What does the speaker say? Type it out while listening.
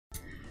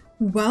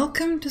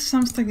Welcome to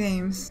Sampstra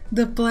Games,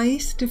 the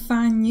place to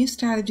find new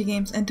strategy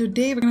games, and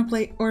today we're gonna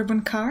play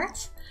Urban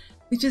Cards,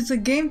 which is a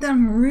game that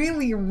I'm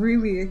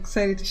really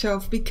excited to show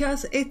off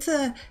because it's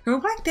a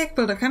roguelike deck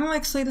builder, kind of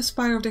like Slay the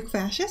Spire of Deck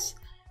Fascists,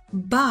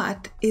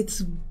 but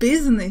it's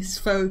business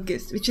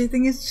focused, which I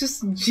think is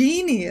just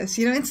genius.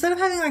 You know, instead of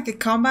having like a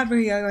combat where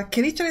you like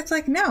kill each other, it's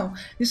like, no,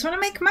 you just want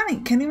to make money.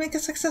 Can you make a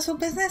successful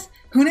business?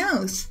 Who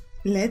knows?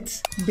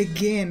 Let's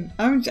begin.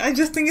 I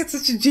just think it's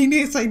such a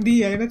genius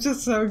idea and it's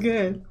just so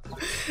good.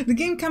 The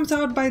game comes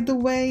out, by the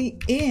way,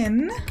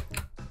 in,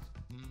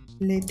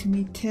 let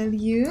me tell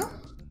you,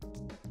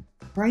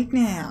 right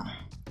now,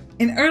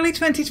 in early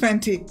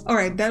 2020.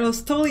 Alright, that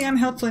was totally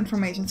unhelpful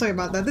information. Sorry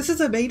about that. This is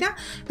a beta.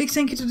 Big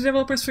thank you to the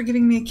developers for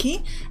giving me a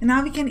key. And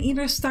now we can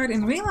either start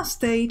in real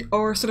estate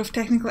or sort of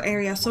technical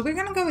areas. So we're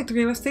gonna go with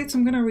real estate, so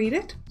I'm gonna read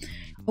it.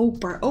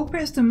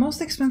 Opera is the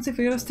most expensive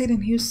real estate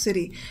in Hues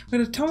City,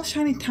 where the tall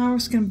shiny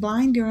towers can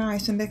blind your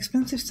eyes and the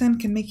expensive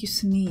scent can make you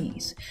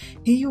sneeze.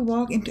 Here you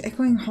walk into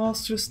echoing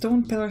halls through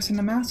stone pillars and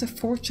amass a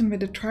fortune with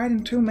the tried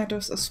and true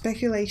methods of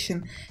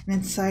speculation and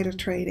insider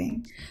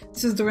trading.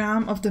 This is the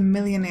realm of the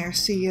millionaire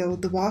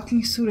CEO, the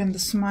walking suit and the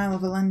smile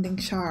of a lending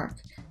shark.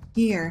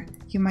 Here,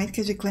 you might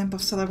catch a glimpse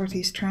of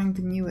celebrities trying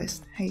the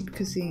newest hate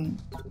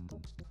cuisine.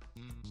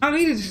 I'll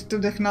read it to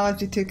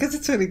technology too, because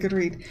it's a really good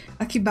read.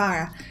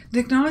 Akibara,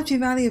 the technology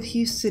valley of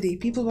Hues City.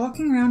 People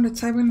walking around with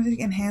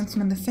cybernetic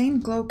enhancement, the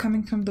faint glow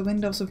coming from the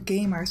windows of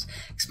gamers,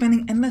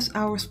 spending endless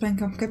hours playing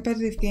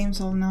competitive games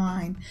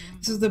online.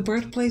 This is the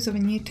birthplace of a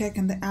new tech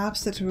and the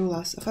apps that rule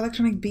us, of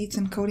electronic beats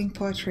and coding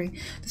poetry.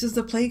 This is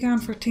the playground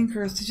for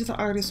tinkerers, digital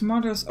artists,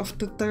 modders of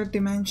the third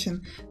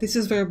dimension. This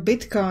is where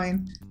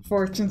Bitcoin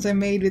fortunes are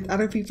made with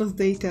other people's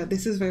data.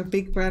 This is where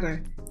Big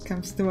Brother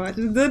comes to watch.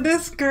 The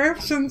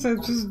descriptions are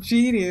just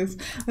genius.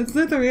 Let's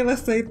do the real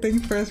estate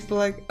thing first, but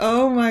like,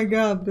 oh my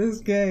god, this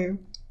game.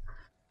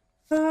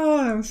 Oh,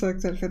 I'm so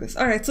excited for this.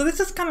 Alright, so this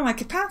is kind of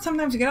like a path.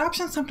 Sometimes you get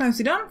options, sometimes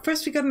you don't.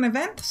 First we got an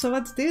event, so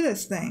let's do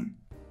this thing.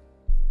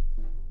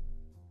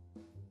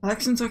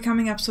 Elections are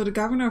coming up, so the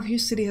governor of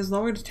Hues City has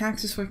lowered the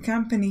taxes for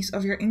companies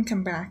of your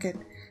income bracket.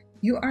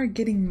 You are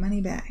getting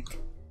money back.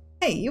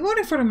 Hey, you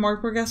voted for the more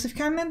progressive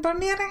candidate, but on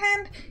the other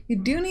hand, you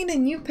do need a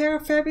new pair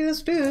of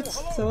fabulous boots,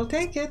 so we'll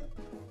take it.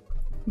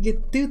 You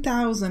get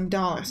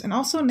 $2,000, and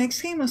also next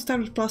game will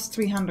start with plus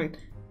 300.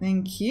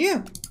 Thank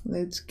you.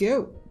 Let's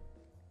go.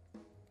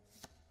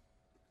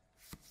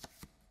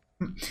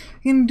 You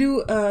can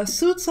do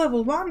suits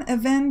level 1,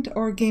 event,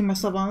 or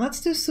gamers level 1.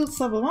 Let's do suits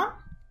level 1.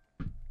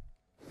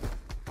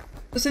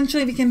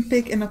 Essentially, we can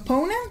pick an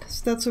opponent,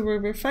 so that's where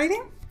we're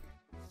fighting.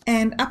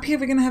 And up here,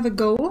 we're gonna have a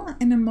goal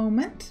in a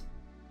moment.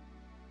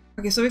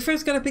 Okay, so we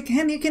first gotta pick a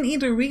hand. You can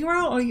either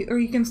reroll or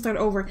you can start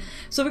over.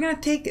 So we're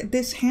gonna take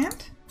this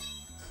hand,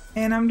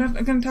 and I'm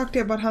gonna talk to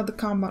you about how the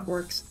combat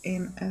works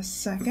in a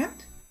second.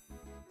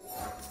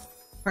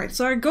 Alright,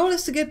 so our goal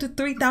is to get to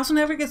 3,000.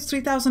 Whoever gets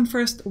 3,000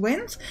 first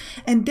wins,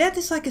 and death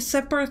is like a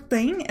separate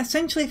thing.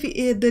 Essentially,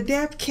 if the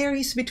death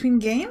carries between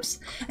games,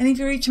 and if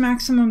you reach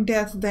maximum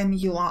death, then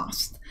you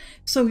lost.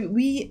 So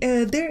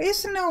there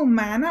is no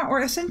mana,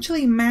 or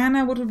essentially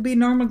mana, what would be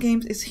normal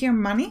games, is here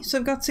money. So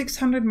I've got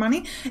 600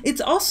 money.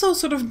 It's also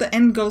sort of the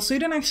end goal, so you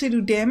don't actually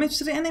do damage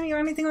to the enemy or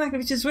anything like that,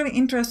 which is really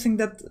interesting.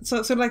 That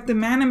so like the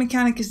mana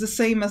mechanic is the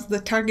same as the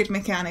target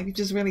mechanic, which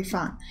is really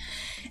fun.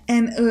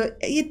 And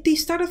at the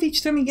start of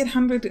each turn you get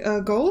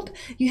 100 gold.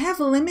 You have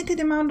a limited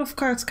amount of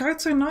cards.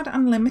 Cards are not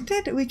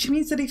unlimited, which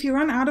means that if you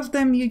run out of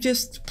them, you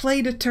just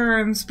play the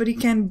turns, but you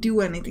can't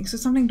do anything. So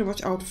something to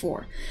watch out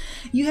for.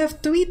 You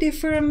have 3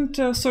 different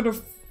sort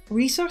of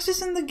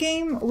resources in the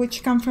game,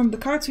 which come from the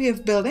cards. We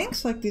have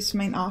buildings, like this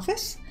main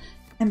office,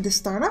 and the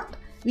startup.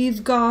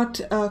 We've got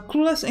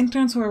clueless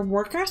interns who are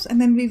workers,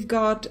 and then we've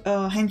got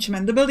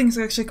henchmen. The buildings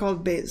are actually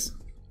called biz.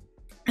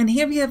 And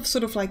here we have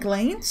sort of like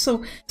lanes.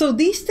 So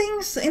these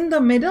things in the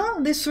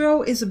middle, this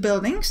row is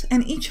buildings,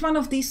 and each one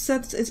of these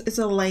sets is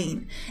a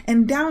lane.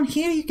 And down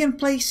here you can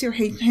place your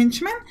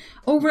henchmen.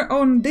 Over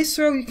on this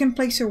row you can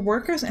place your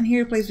workers, and here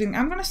you place building.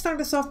 I'm going to start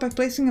this off by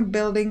placing a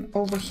building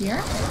over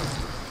here.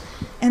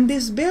 And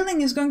this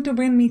building is going to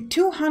bring me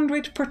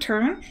 200 per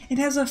turn. It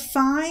has a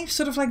 5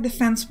 sort of like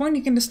defense point.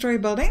 You can destroy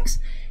buildings.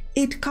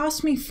 It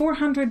cost me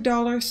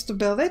 $400 to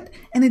build it,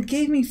 and it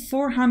gave me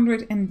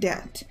 400 in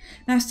debt.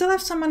 Now I still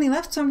have some money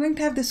left, so I'm going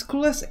to have this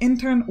clueless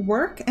intern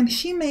work, and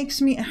she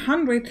makes me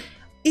 100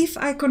 if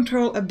I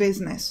control a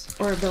business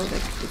or a building,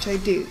 which I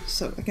do.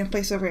 So I can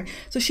place over here.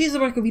 So she's the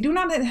worker. We do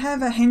not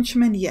have a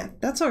henchman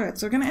yet. That's alright.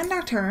 So we're going to end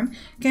our turn.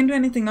 Can't do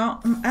anything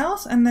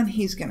else, and then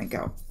he's going to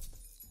go.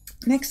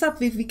 Next up,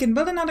 we can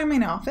build another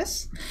main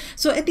office.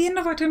 So at the end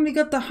of our turn, we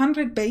got the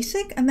 100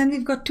 basic, and then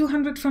we've got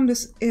 200 from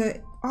this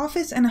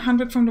office and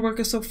 100 from the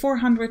workers, so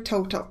 400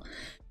 total.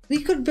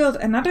 We could build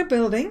another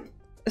building,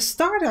 a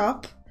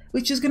startup,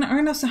 which is going to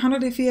earn us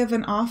 100 if we have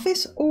an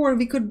office, or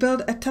we could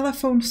build a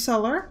telephone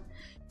seller,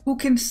 who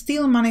can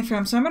steal money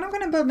from. So what I'm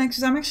going to build next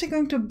is I'm actually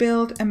going to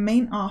build a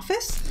main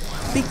office,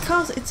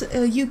 because it's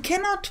you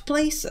cannot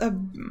place a,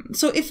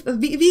 so if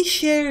we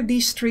share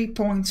these 3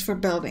 points for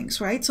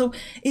buildings, right? So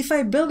if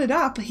I build it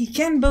up, he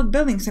can't build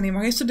buildings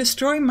anymore. He has to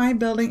destroy my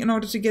building in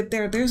order to get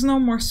there. There's no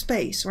more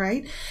space,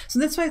 right? So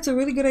that's why it's a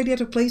really good idea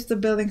to place the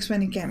buildings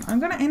when he can. I'm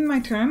going to end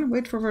my turn,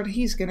 wait for what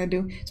he's going to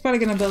do. He's probably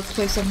going to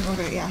place something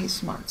over there. Yeah, he's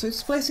smart. So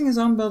he's placing his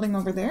own building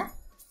over there.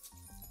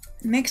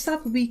 Next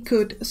up, we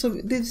could, so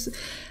this,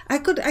 I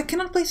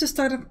cannot place a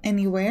startup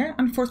anywhere,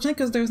 unfortunately,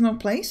 because there's no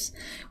place.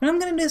 What I'm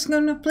going to do is I'm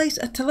going to place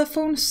a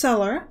telephone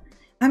seller.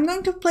 I'm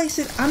going to place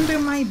it under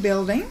my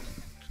building.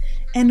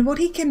 And what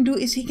he can do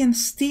is he can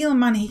steal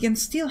money. He can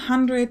steal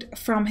 100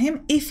 from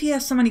him if he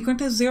has some money. He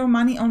currently has 0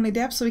 money, only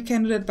debt, so we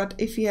can't do that. But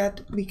if he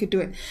had, we could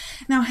do it.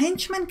 Now,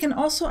 henchmen can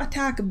also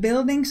attack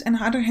buildings and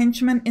other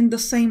henchmen in the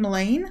same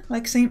lane,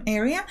 like same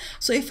area.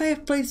 So if I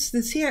have placed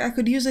this here, I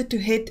could use it to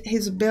hit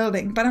his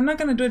building. But I'm not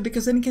going to do it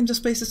because then he can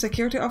just place a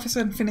security officer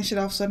and finish it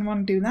off. So I don't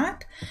want to do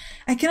that.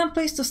 I cannot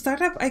place the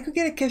startup. I could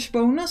get a cash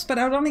bonus, but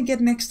I would only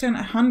get next turn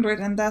 100,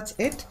 and that's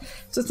it.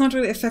 So it's not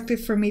really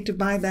effective for me to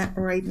buy that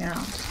right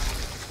now.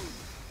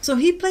 So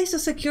he placed a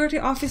security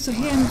officer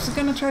here, and I'm just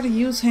gonna try to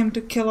use him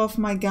to kill off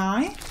my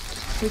guy,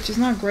 which is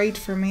not great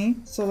for me.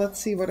 So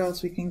let's see what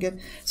else we can get.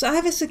 So I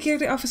have a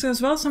security officer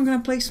as well, so I'm gonna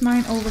place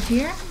mine over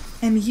here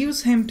and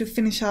use him to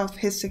finish off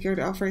his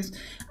security officers.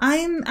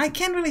 I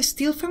can't really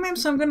steal from him,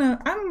 so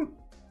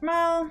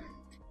well,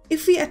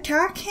 if we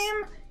attack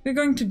him, we're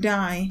going to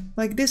die.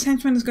 Like, this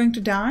henchman is going to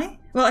die.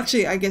 Well,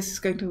 actually, I guess he's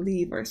going to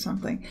leave or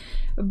something.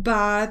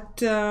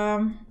 But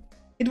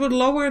it would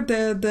lower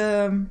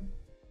the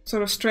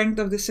sort of strength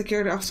of the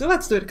security officer.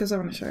 Let's do it because I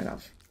want to show it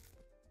off.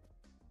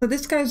 So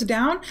this guy's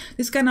down.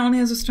 This guy now only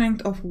has a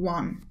strength of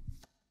 1.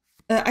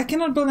 I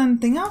cannot build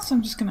anything else, so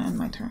I'm just gonna end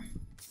my turn.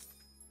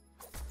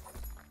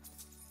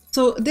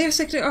 So their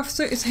security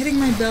officer is hitting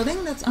my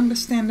building. That's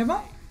understandable.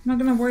 I'm not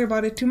gonna worry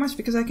about it too much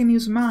because I can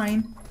use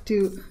mine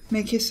to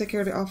make his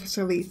security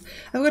officer leave.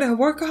 I've got a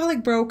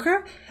workaholic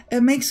broker.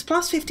 It makes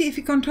 +50 if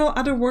you control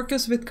other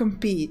workers with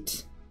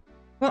compete.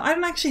 Well, I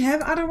don't actually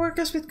have other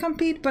workers with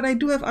compete, but I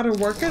do have other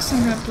workers, so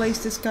I'm going to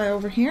place this guy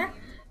over here.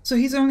 So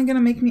he's only going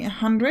to make me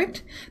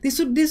 100. This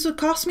would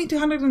cost me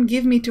 200 and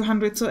give me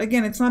 200, so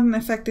again, it's not an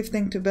effective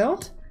thing to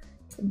build.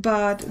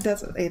 But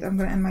that's it, I'm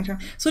going to end my turn.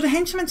 So the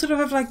henchmen sort of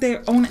have like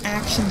their own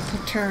action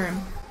per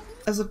turn,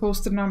 as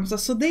opposed to normal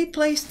stuff. So they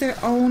placed their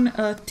own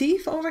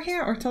thief over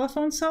here, or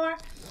telephone seller,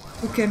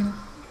 who can,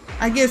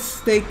 I guess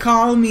they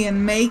call me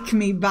and make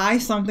me buy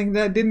something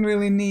that I didn't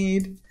really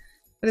need.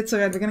 But it's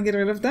alright, we're going to get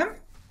rid of them.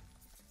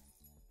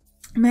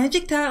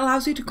 Magic tile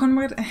allows you to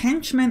convert a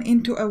henchman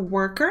into a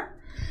worker,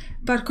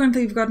 but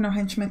currently we've got no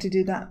henchmen to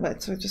do that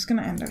with, so we're just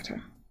gonna end our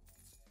turn.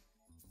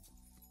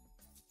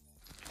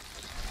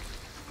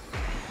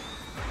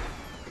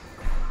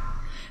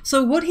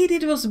 So what he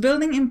did was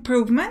building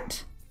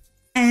improvement,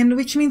 and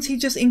which means he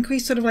just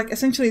increased sort of like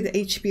essentially the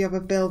HP of a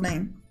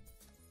building.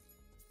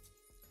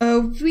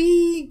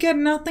 We get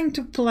nothing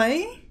to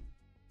play.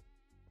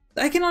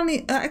 I can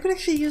only, I could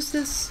actually use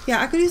this,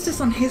 yeah, I could use this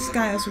on his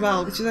guy as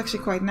well, which is actually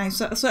quite nice.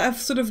 So I've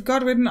sort of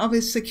got rid of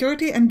his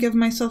security and give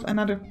myself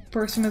another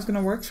person who's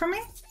gonna work for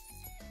me.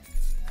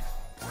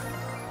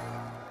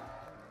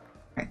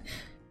 Right.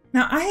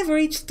 Now I have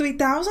reached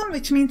 3000,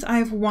 which means I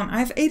have won. I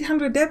have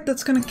 800 debt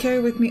that's gonna carry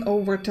with me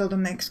over till the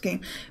next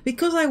game.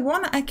 Because I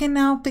won, I can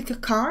now pick a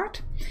card.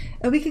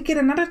 We could get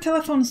another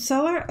telephone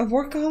seller, a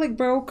workaholic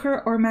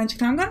broker, or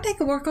magic. Now I'm going to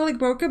take a workaholic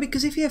broker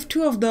because if you have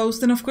 2 of those,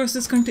 then of course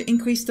it's going to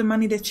increase the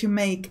money that you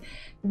make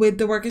with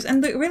the workers.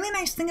 And the really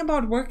nice thing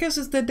about workers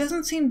is there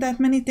doesn't seem that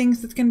many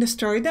things that can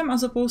destroy them,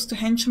 as opposed to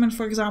henchmen,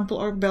 for example,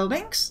 or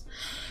buildings.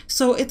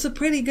 So it's a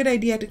pretty good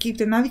idea to keep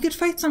them. Now we could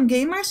fight some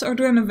gamers or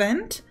do an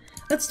event.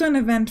 Let's do an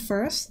event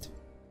first.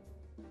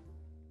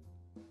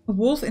 A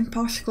wolf in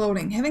posh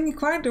clothing. Having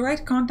acquired the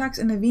right contacts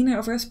and a veneer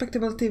of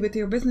respectability with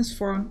your business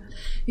forum,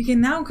 you can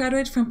now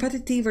graduate from petty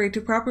thievery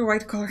to proper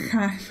white-collar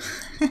crime.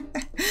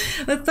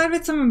 Let's start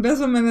with some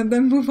embezzlement and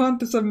then move on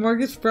to some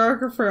mortgage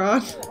broker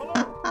fraud.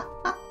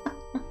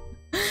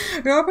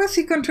 Robbers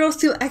he controls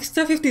steal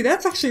extra 50.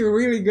 That's actually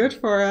really good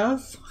for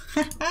us.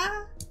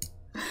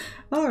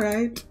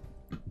 Alright.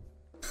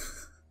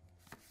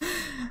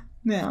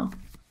 Now.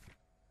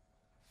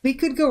 We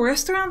could go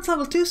restaurants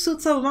level 2,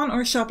 suits level 1,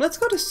 or shop. Let's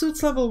go to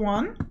suits level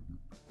 1.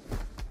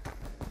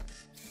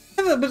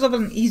 Have a bit of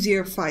an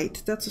easier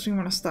fight. That's what we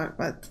want to start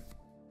with.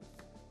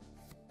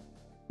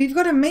 We've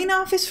got a main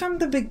office from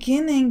the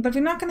beginning, but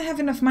we're not going to have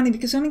enough money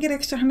because we only get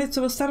extra 100,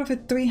 so we'll start off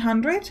at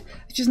 300,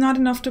 which is not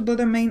enough to build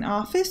a main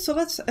office. So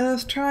let's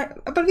try,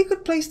 but we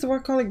could place the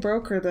workaholic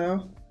broker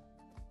though.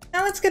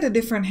 Now let's get a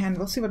different hand.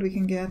 We'll see what we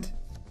can get.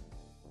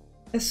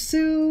 A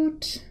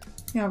suit.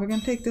 Yeah, we're going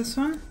to take this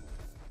one.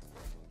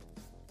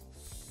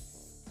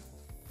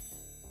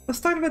 Let's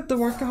start with the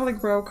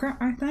workaholic broker,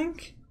 I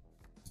think.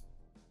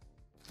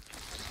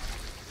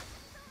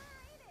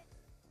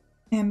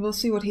 And we'll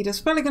see what he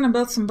does. Probably gonna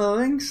build some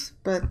buildings,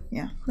 but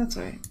yeah, that's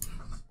alright.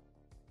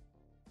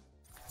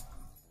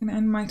 Gonna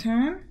end my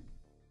turn.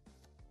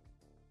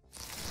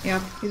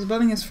 Yep, he's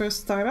building his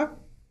first startup.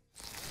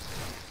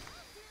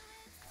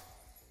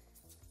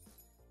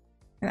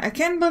 And I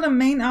can't build a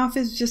main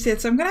office just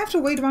yet, so I'm gonna have to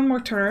wait one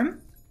more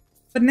turn.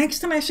 But next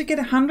time I should get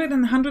 100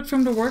 and 100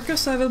 from the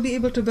workers, so I will be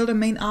able to build a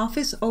main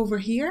office over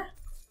here.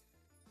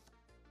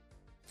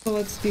 So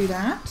let's do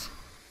that.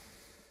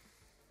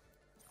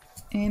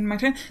 In my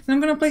turn. Then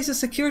I'm gonna place a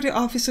security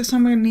officer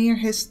somewhere near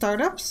his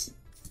startups.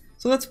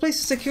 So let's place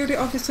a security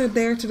officer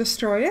there to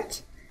destroy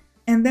it.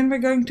 And then we're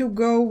going to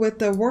go with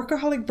the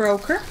workaholic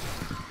broker.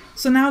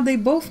 So now they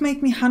both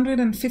make me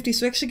 150.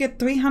 So I actually get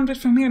 300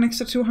 from here, an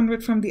extra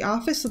 200 from the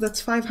office. So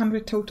that's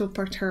 500 total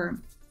per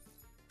turn.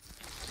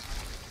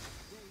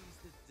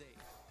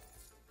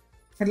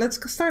 And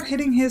let's start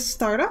hitting his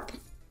startup.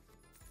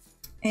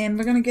 And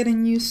we're gonna get a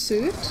new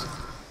suit.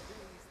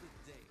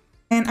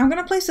 And I'm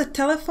gonna place a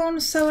telephone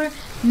seller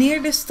near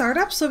this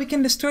startup so we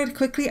can destroy it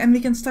quickly and we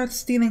can start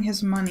stealing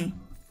his money.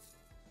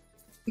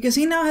 Because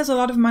he now has a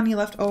lot of money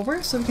left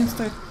over, so we can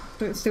start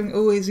stealing.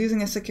 Oh, he's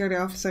using a security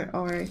officer.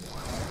 Alright.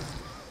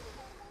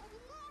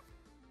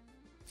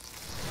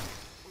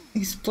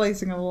 He's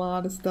placing a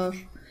lot of stuff.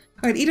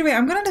 Alright, either way,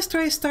 I'm gonna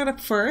destroy his startup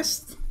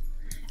first.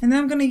 And then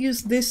I'm gonna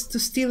use this to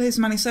steal his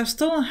money. So I've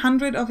stolen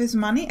 100 of his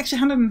money,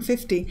 actually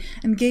 150,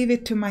 and gave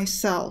it to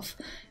myself.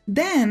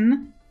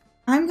 Then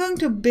I'm going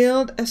to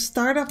build a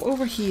startup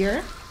over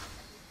here.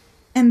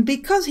 And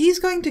because he's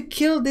going to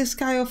kill this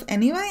guy off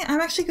anyway, I'm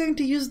actually going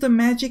to use the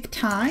magic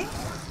tie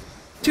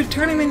to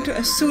turn him into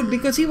a suit,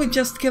 because he would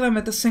just kill him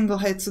with a single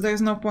hit, so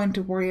there's no point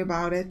to worry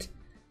about it.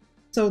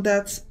 So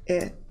that's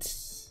it.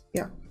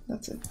 Yeah,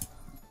 that's it.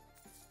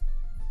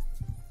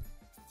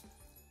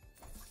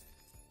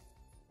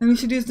 And we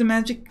should use the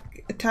magic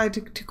tie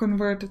to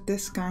convert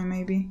this guy,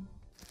 maybe.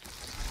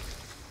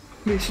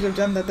 We should have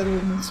done that, that would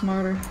have been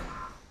smarter.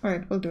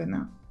 Alright, we'll do it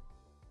now.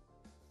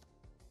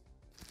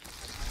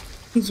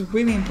 He's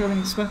really improving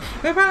his spell.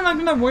 We're probably not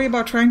gonna worry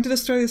about trying to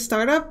destroy the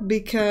startup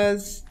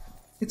because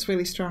it's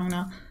really strong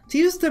now. To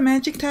use the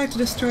magic tie to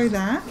destroy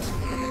that.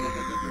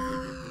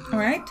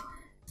 Alright.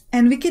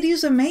 And we could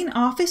use a main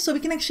office, so we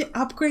can actually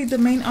upgrade the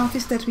main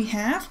office that we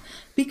have.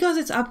 Because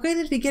it's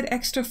upgraded, we get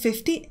extra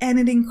 50 and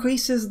it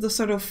increases the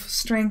sort of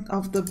strength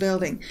of the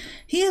building.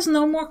 He has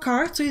no more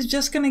cards, so he's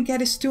just gonna get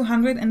his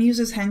 200 and use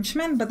his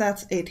henchmen, but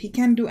that's it. He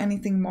can't do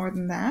anything more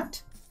than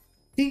that.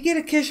 You get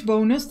a cash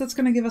bonus, that's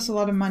gonna give us a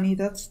lot of money,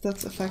 that's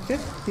effective.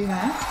 Do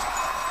that.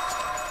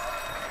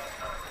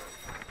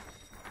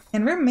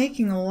 And we're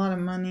making a lot of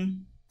money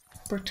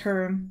per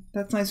turn.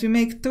 That's nice. We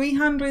make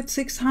 300,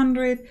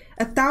 600,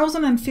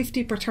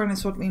 1,050 per turn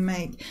is what we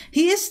make.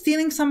 He is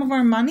stealing some of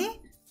our money,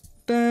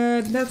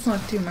 but that's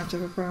not too much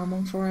of a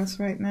problem for us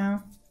right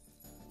now.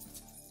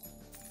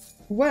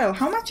 Well,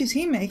 how much is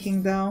he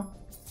making though?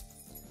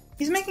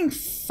 He's making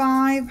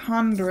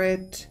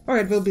 500.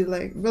 Alright,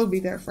 we'll be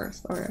there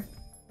first. Alright.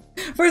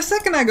 For a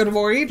second I got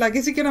worried, like,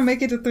 is he gonna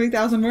make it to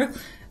 3,000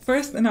 worth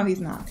first? No, he's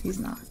not. He's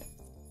not.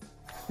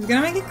 He's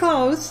gonna make it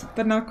close,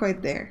 but not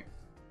quite there.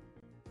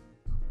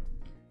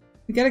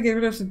 We gotta get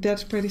rid of the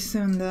debt pretty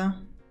soon, though.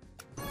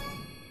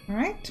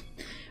 Alright.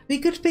 We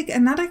could pick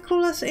another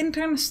clueless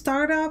intern,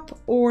 startup,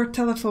 or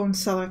telephone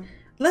seller.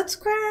 Let's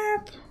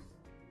grab...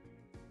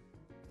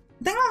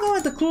 I think I'll go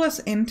with the clueless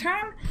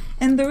intern.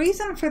 And the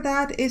reason for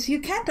that is you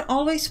can't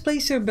always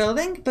place your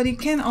building, but you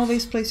can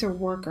always place your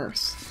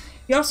workers.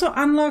 You also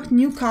unlock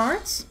new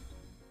cards.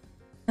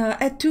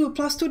 Add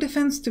 +2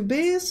 defense to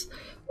biz,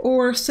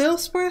 or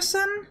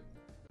salesperson,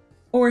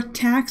 or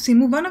taxi.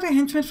 Move one of your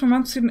henchmen from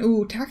one student.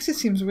 Ooh, taxi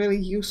seems really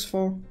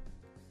useful.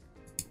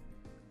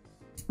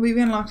 We've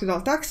unlocked it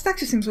all.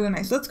 Taxi seems really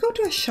nice. Let's go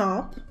to a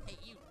shop.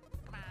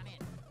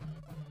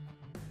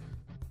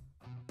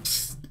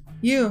 Psst,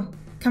 you,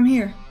 come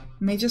here.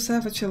 May just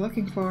have what you're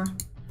looking for.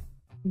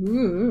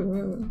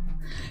 Ooh.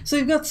 So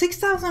you've got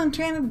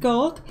 6,300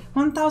 gold,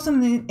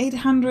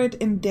 1,800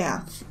 in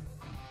death.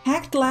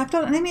 Hacked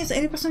laptop. Enemy has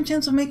 80%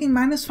 chance of making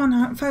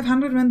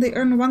 -500 when they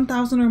earn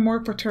 1,000 or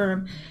more per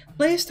turn.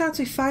 Player starts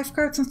with 5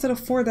 cards instead of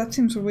 4. That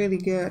seems really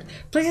good.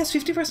 Player has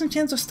 50%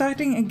 chance of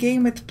starting a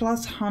game with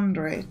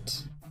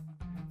 +100.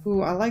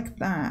 Ooh, I like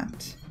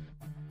that.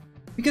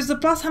 Because the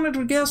 +100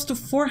 would get us to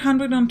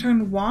 400 on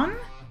turn 1,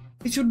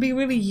 which would be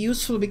really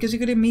useful because you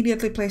could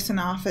immediately place an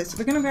office.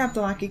 We're gonna grab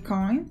the lucky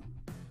coin.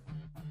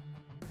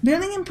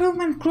 Building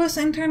improvement, clueless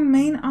intern,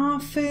 main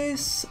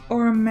office,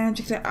 or a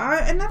magic set.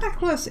 Another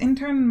clueless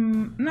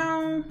intern,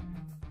 no.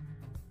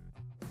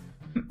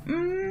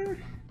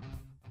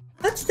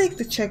 Let's take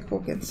the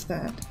checkbook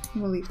instead.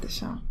 We'll leave the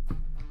shop.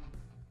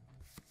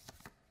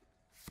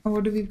 Oh,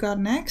 what do we got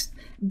next?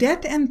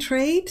 Debt and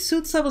trade,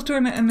 suit saboteur,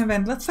 and an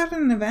event. Let's start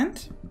an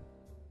event.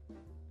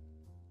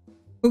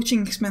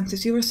 Coaching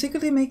expenses. You were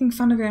secretly making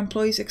fun of your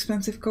employees'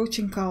 expensive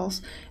coaching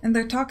calls, and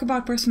they talk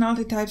about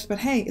personality types, but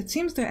hey, it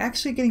seems they're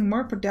actually getting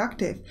more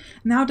productive.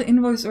 Now the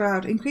invoice are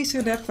out. Increase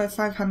your debt by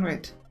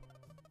 500.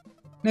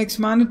 Next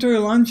mandatory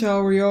lunch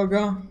hour,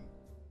 yoga.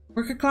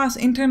 Worker class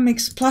intern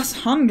makes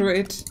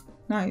 +100.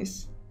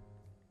 Nice.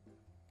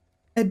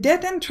 A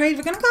debt and trade.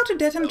 We're gonna go to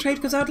debt and trade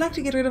because I would like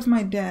to get rid of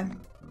my debt.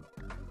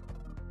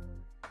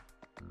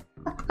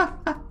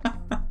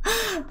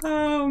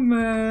 Oh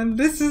man,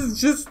 this is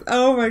just,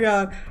 oh my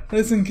god.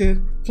 Listen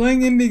kid,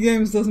 playing indie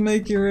games does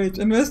make you rich.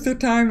 Invest your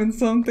time in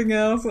something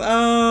else.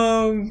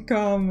 Oh,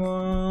 come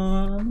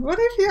on. What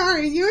if you are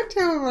a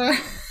YouTuber?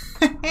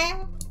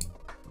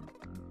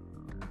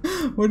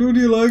 What would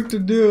you like to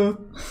do?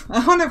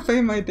 I want to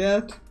pay my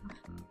debt.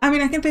 I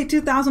mean, I can pay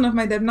 2,000 of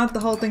my debt, not the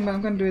whole thing, but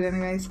I'm gonna do it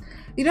anyways.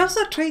 You'd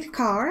also trade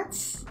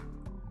cards.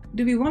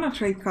 Do we want to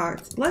trade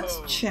cards? Let's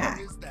check.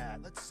 What is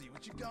that? Let's see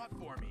what you got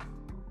for me.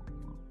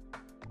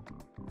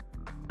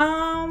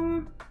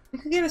 We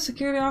could get a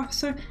security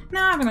officer.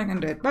 No, we're not gonna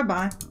do it.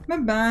 Bye-bye.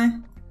 Bye-bye.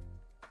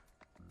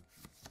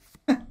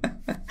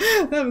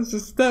 That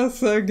was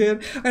so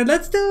good. Alright,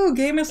 let's do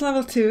gamers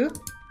level 2.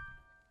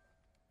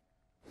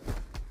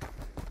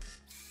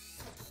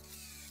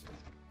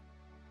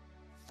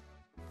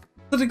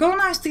 So the goal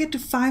now is to get to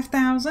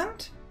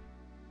 5,000.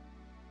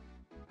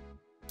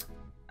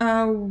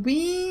 I'm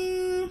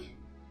gonna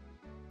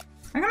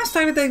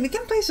start with that. We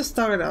can place a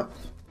startup.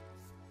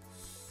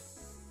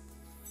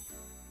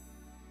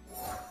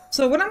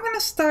 So what I'm gonna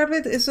start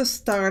with is a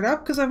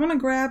startup because I want to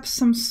grab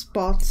some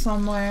spots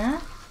somewhere.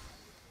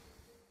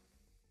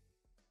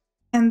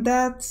 And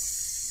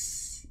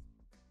that's...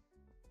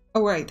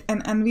 Oh right,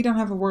 and we don't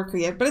have a worker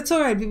yet, but it's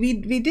alright.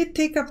 We did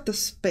take up the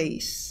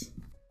space.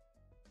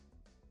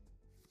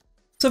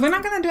 So we're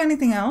not gonna do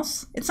anything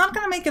else. It's not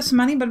gonna make us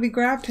money, but we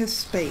grabbed his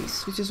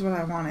space, which is what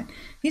I wanted.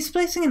 He's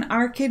placing an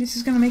arcade, which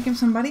is gonna make him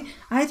somebody.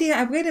 Idea,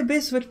 upgrade a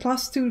biz with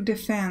 +2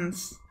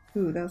 defense.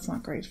 Ooh, that's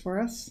not great for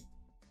us.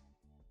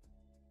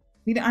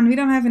 We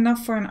don't have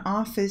enough for an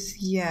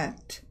office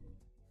yet.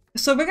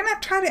 So we're gonna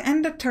try to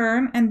end the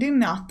turn and do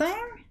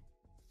nothing.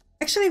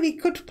 Actually, we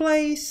could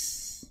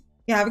place...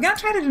 Yeah, we're gonna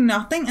try to do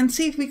nothing and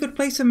see if we could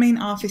place a main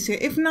office here.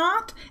 If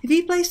not, if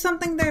he plays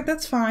something there,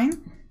 that's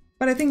fine.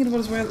 But I think it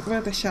was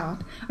worth a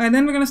shot. Alright,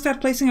 then we're gonna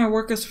start placing our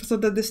workers so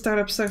that this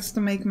startup starts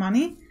to make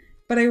money.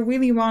 But I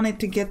really wanted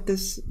to get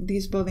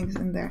these buildings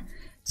in there.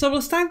 So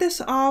we'll start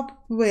this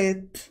up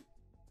with...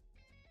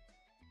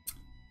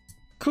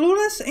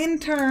 Clueless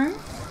intern.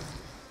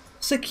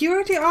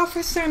 Security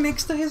officer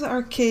next to his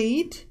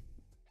arcade.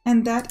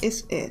 And that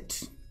is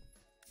it.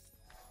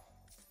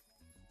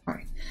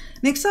 Alright.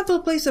 Next up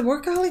we'll place a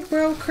workaholic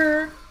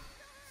broker.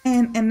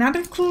 And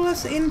another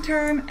clueless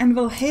intern. And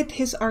we'll hit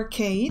his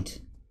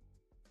arcade.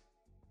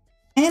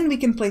 And we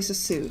can place a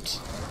suit.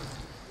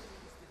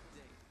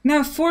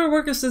 Now 4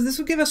 workers, so this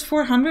would give us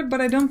 400, but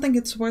I don't think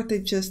it's worth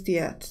it just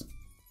yet.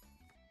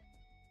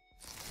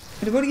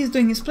 But what he's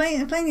doing, he's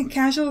playing a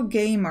casual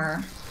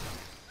gamer.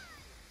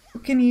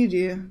 What can you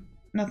do?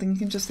 Nothing, you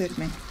can just hit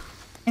me.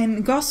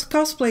 And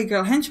cosplay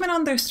girl, henchmen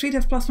on their street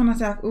have +1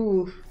 attack.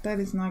 Ooh,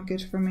 that is not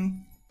good for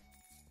me.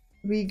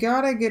 We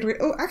gotta get rid...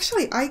 Oh,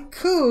 actually, I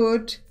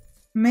could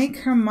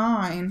make her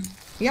mine.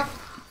 Yep.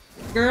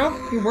 Girl,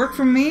 you work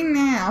for me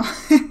now.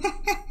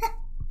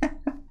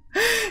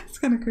 It's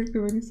kind of creepy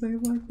when you say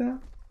it like that.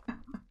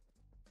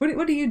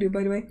 What do you do,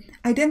 by the way?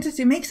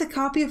 Identity makes a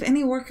copy of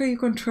any worker you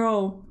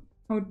control.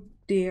 How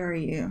dare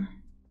you?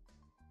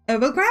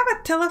 We'll grab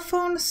a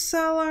telephone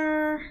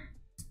seller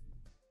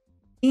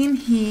in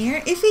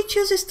here. If he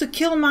chooses to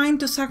kill mine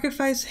to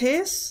sacrifice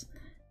his,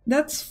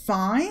 that's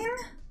fine.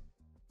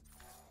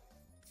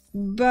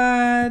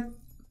 But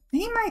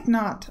he might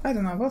not. I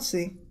don't know. We'll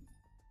see.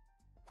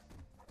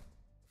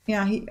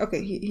 Yeah,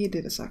 he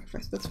did a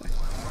sacrifice. That's fine.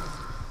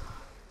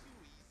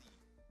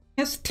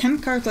 He has 10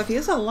 cards left. He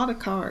has a lot of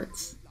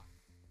cards.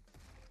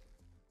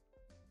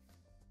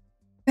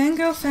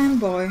 Fangirl,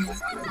 fanboy.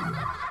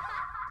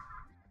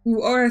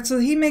 Ooh, alright, so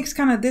he makes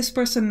kind of this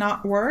person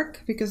not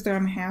work because they're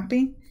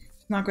unhappy.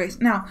 Not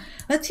great. Now,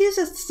 let's use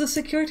the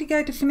security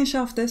guy to finish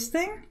off this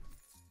thing.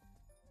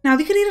 Now,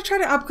 we could either try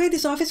to upgrade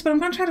this office, but I'm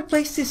going to try to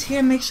place this here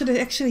and make sure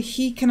that actually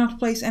he cannot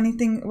place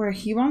anything where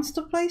he wants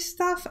to place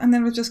stuff. And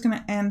then we're just going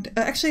to end...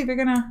 actually, we're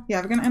going to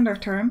end our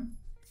turn.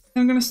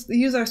 I'm going to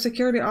use our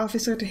security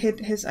officer to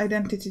hit his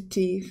identity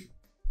thief.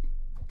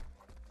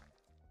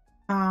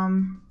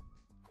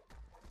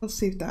 Let's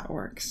see if that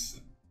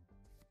works.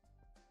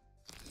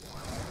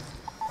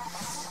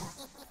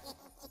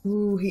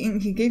 Ooh,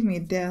 he gave me a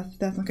death.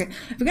 That's okay.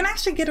 We're going to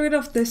actually get rid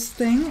of this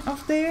thing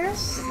of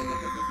theirs.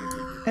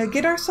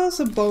 Get ourselves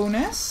a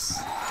bonus.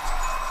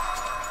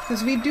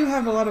 Because we do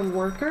have a lot of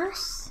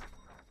workers.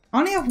 I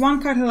only have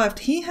 1 card left.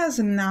 He has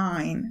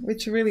 9,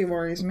 which really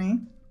worries me.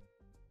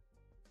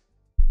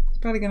 He's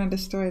probably going to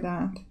destroy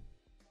that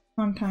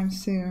sometime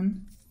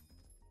soon.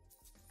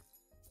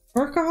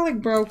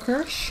 Workaholic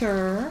broker,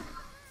 sure.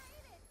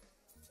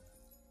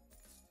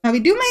 Now we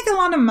do make a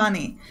lot of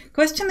money.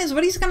 Question is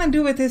what he's going to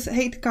do with his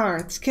 8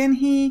 cards. Can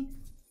he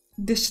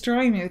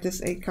destroy me with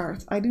his 8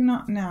 cards? I do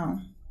not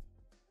know.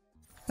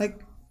 Like...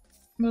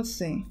 We'll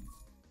see.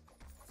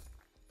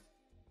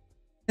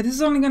 This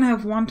is only going to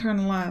have 1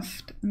 turn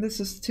left. And this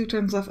is 2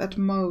 turns left at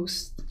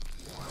most.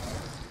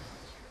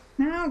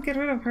 No, get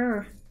rid of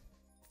her.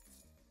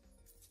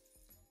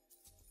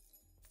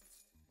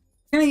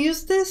 I'm going to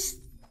use this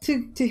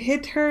to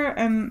hit her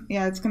and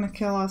yeah, it's going to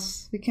kill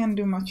us. We can't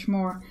do much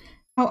more.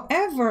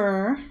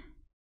 However...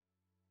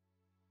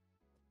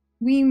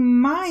 we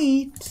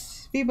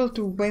might be able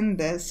to win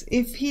this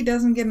if he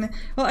doesn't get an...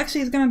 Well,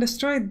 actually, he's gonna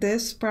destroy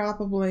this,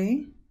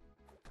 probably.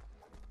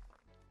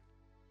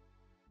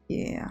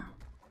 Yeah.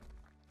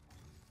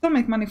 Still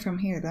make money from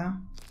here, though.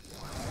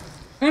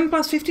 Earn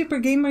plus 50 per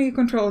gamer you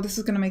control. This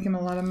is gonna make him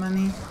a lot of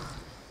money.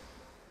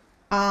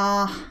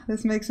 Ah,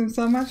 this makes him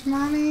so much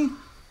money.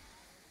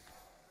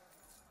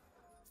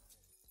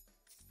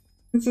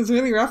 This is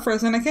really rough for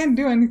us, and I can't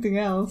do anything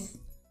else.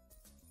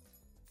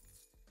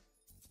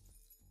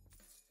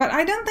 But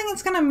I don't think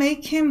it's gonna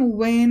make him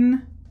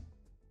win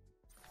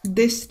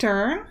this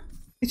turn.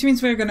 Which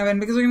means we're gonna win,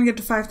 because we're gonna get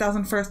to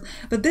 5,000 first.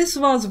 But this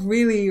was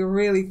really,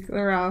 really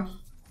rough.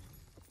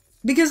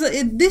 Because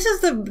this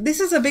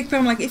is a big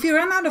problem. Like, if you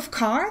run out of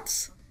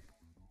cards,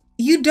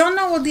 you don't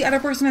know what the other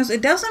person has.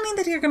 It doesn't mean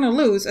that you're gonna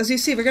lose. As you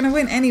see, we're gonna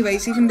win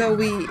anyways, even though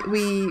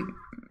we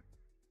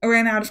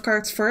ran out of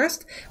cards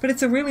first. But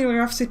it's a really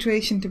rough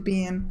situation to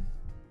be in.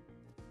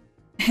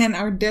 And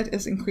our debt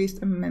is increased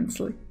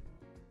immensely.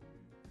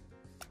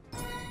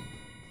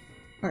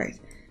 Alright.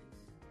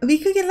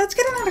 Let's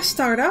get another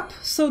startup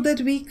so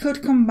that we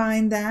could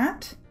combine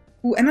that.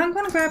 Ooh, and I'm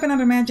gonna grab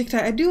another magic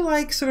tie. I do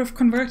like sort of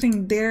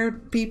converting their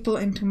people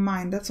into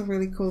mine. That's a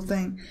really cool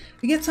thing.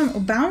 We get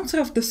some bouncer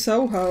of the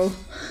Soho.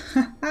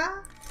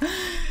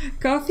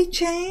 Coffee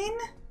chain.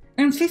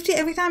 Earns 50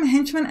 every time a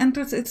henchman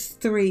enters its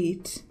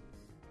street.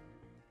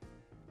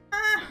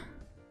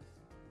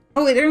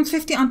 Oh, it earns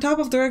 50 on top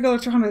of the regular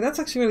 200. That's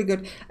actually really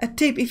good. A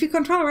tip. If you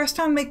control a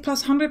restaurant, make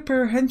plus 100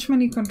 per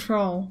henchman you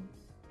control.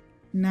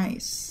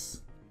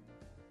 Nice.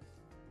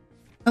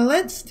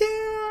 Let's do...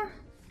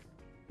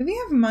 Do we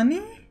have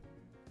money?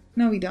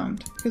 No, we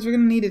don't, because we're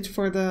gonna need it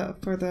for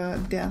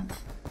the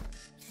death.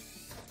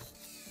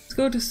 Let's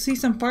go to see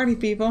some party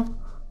people.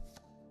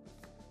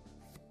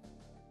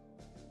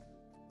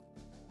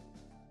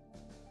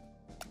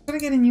 Gotta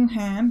get a new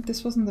hand.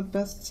 This wasn't the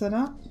best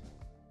setup.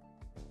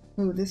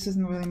 Ooh, this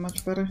isn't really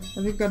much better.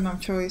 But we've got no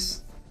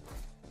choice.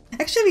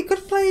 Actually, we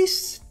could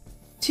place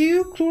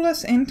 2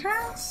 clueless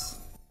interns.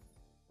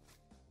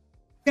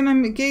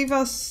 Gonna give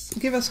us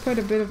quite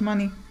a bit of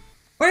money.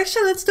 Or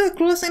actually, let's do a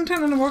clueless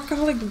intern and a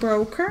workaholic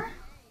broker.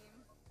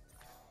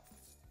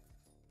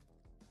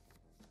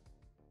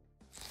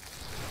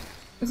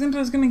 This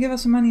intern is gonna give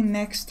us money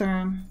next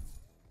turn.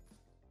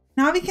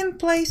 Now we can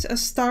place a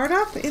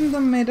startup in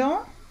the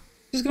middle.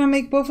 Just gonna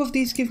make both of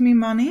these give me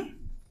money.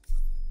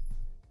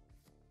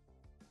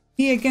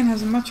 He again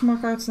has much more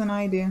cards than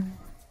I do.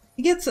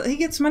 He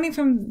gets money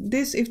from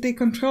this if they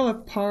control a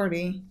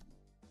party.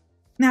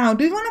 Now,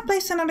 do we want to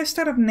place another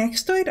startup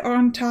next to it or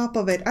on top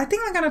of it? I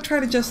think I'm gonna try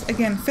to just,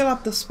 again, fill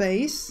up the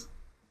space.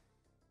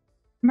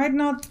 Might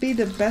not be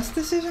the best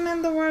decision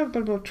in the world,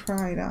 but we'll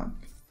try it out.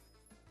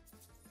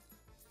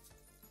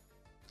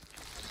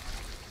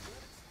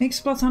 Makes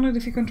plus 100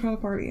 if you control a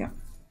party,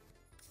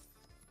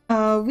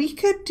 yeah. We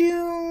could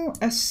do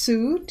a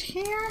suit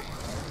here.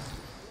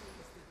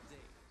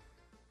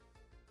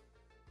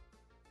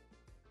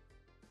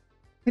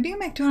 How do you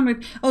make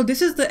 200? Oh,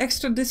 this is the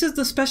extra, this is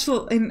the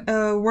special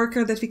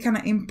worker that we kind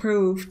of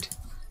improved.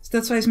 So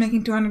that's why it's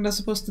making 200 as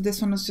opposed to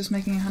this one was just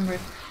making 100.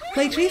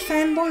 Play 3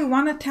 fanboy,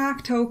 1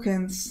 attack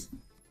tokens.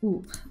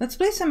 Ooh, let's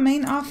place a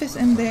main office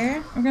in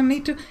there. We're gonna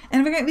need to,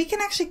 and we can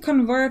actually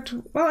convert,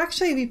 well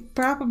actually we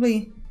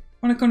probably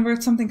want to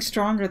convert something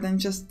stronger than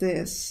just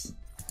this.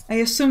 I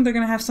assume they're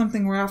gonna have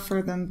something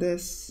rougher than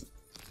this.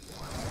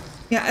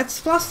 Yeah, it's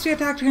plus 3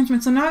 attack to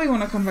henchmen, so now we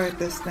want to convert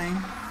this thing.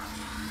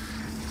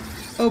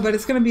 Oh, but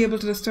it's gonna be able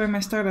to destroy my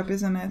startup,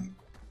 isn't it?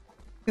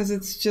 Because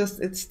it's just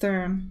its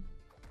turn.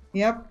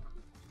 Yep.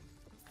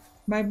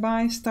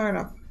 Bye-bye,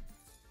 startup.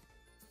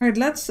 Alright,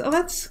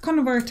 let's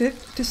convert it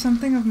to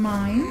something of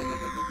mine.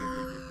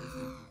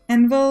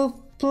 And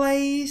we'll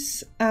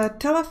place a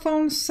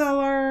telephone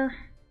seller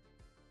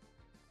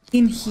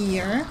in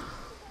here.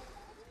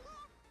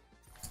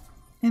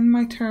 In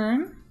my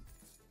turn.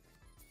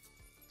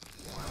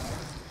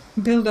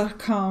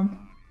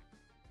 Build.com.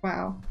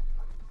 Wow.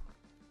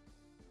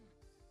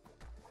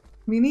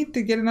 We need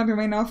to get another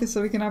main office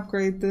so we can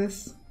upgrade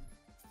this.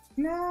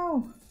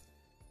 No!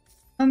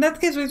 In that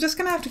case, we're just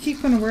gonna have to keep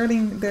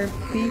converting their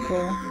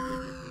people.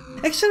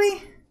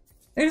 Actually,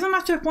 there's not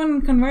much of point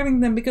in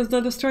converting them because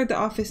they'll destroy the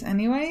office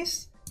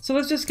anyways. So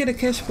let's just get a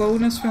cash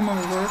bonus from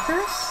our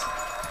workers.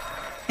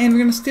 And we're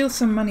gonna steal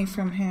some money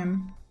from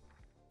him.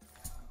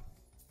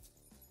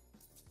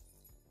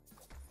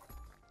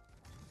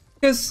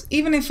 Because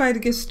even if I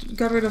just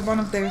got rid of one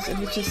of theirs, it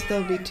would just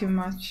still be too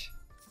much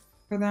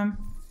for them.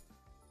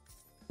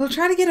 We'll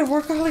try to get a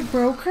workaholic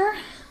broker,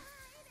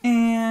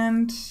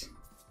 and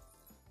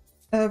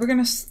we're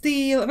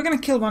gonna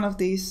kill one of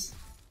these,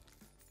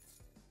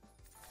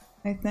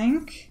 I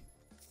think.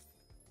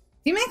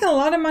 We make a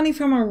lot of money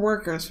from our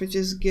workers, which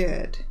is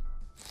good.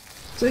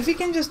 So if we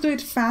can just do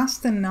it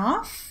fast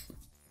enough.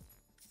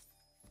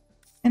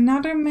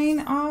 Another main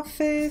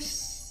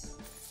office.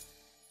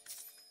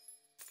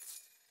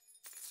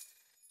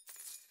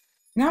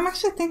 Now I'm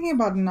actually thinking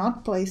about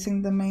not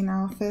placing the main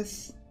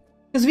office.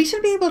 Because we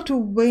should be able to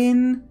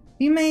win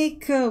We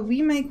make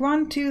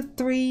 1, 2,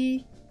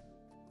 3,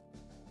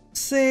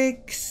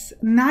 6,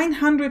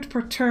 900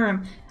 per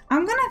turn.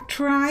 I'm gonna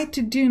try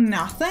to do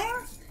nothing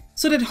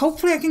so that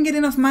hopefully I can get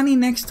enough money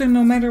next turn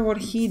no matter what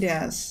he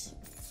does.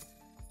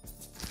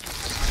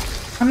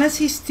 Unless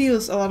he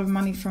steals a lot of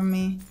money from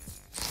me.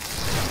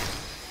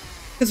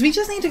 Because we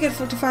just need to get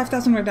to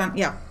 5,000, we're done.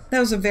 Yeah,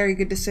 that was a very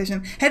good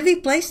decision. Had we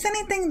placed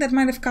anything that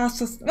might have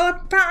cost us... Well,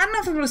 I don't know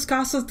if it would have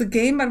cost us the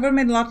game, but it would have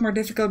made it a lot more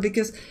difficult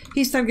because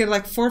he started getting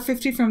like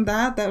 450 from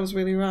that. That was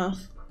really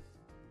rough.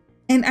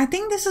 And I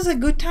think this is a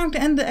good time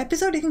to end the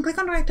episode. You can click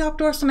on the right top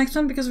towards the next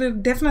one because we're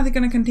definitely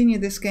going to continue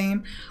this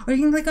game. Or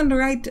you can click on the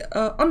right,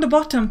 on the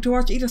bottom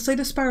towards either Slay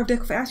the Spire or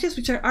Deck of Ashes,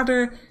 which are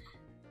other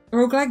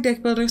roguelike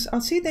deck builders.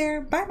 I'll see you there.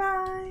 Bye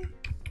bye!